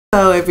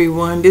Hello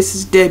everyone, this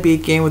is Debbie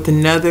again with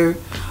another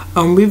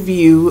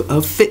review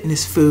of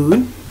fitness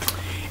food,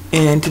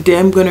 and today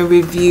I'm going to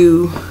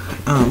review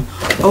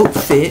Oat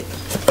Fit.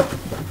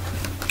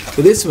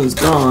 But this one's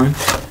gone.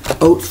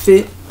 Oat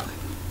Fit,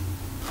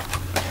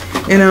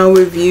 and I'll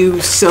review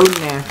So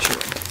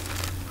Natural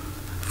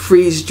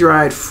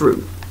freeze-dried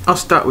fruit. I'll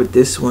start with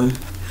this one.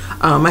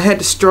 I had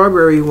the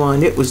strawberry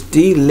one. It was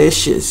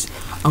delicious.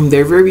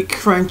 They're very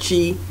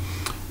crunchy,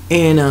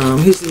 and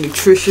here's the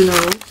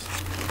nutritionals.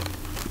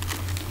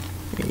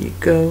 There you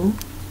go.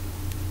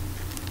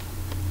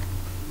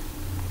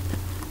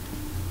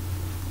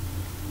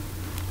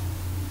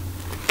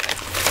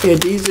 Yeah,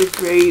 these are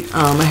great.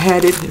 I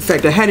had it, in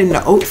fact, I had it in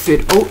the Oat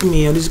Fit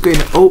oatmeal. This is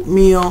great in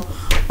oatmeal,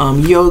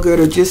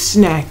 yogurt, or just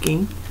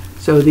snacking.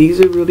 So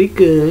these are really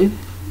good.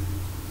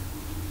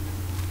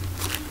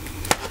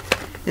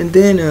 And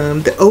then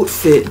the Oat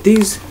Fit,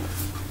 these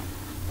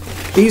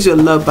are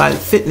loved by the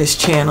fitness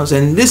channels,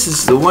 and this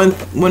is the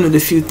one of the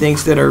few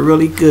things that are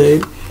really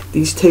good.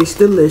 These taste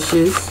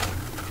delicious.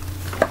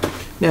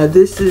 Now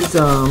this is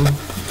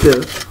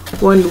the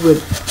one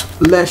with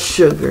less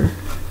sugar.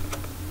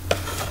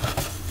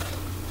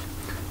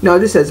 No,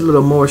 this has a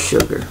little more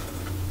sugar.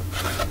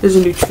 Here's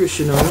the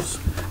nutritionals.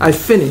 I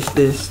finished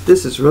this.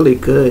 This is really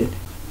good.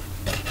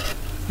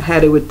 I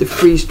had it with the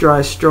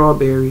freeze-dried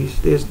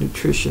strawberries. There's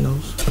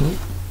nutritionals.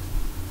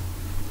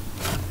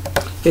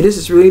 Yeah, this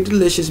is really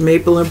delicious.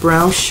 Maple and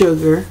brown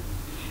sugar.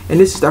 And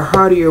this is the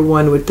heartier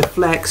one with the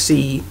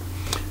flaxseed.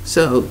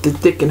 So the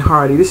thick and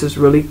hearty. This is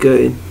really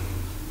good.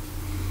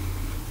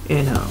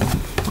 And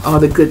all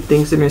the good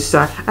things that are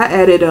inside. I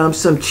added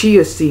some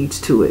chia seeds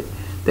to it.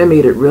 That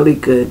made it really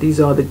good. These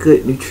are the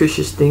good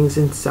nutritious things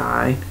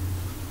inside.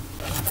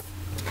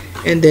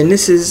 And then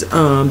this is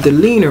the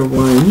leaner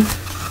one.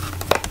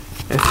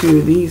 A few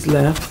of these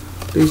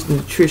left. These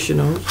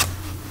nutritionals.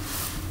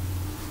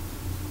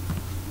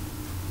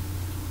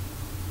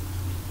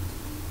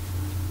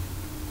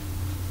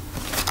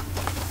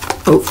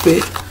 Oat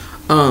Fit.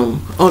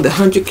 On the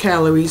 100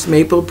 calories,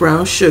 maple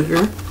brown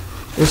sugar.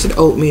 There's an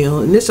oatmeal,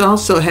 and this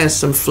also has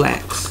some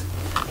flax.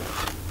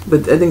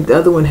 But I think the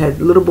other one had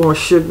a little more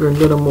sugar and a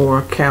little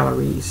more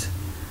calories.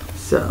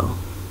 So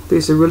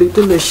these are really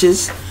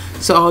delicious.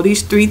 So all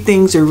these three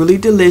things are really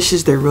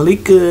delicious. They're really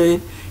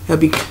good.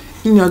 Help you,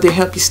 they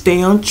help you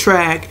stay on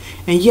track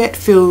and yet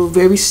feel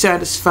very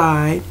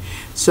satisfied.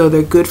 So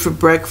they're good for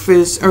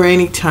breakfast or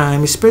any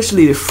time,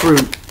 especially the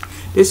fruit.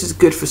 This is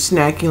good for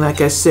snacking, like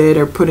I said,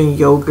 or putting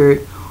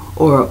yogurt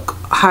or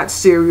hot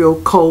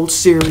cereal, cold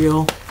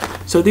cereal.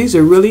 So these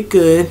are really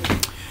good.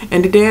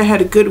 And today I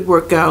had a good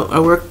workout. I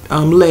worked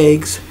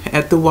legs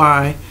at the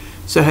Y,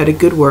 so I had a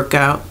good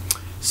workout.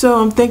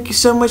 So thank you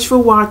so much for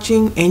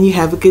watching, and you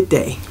have a good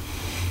day.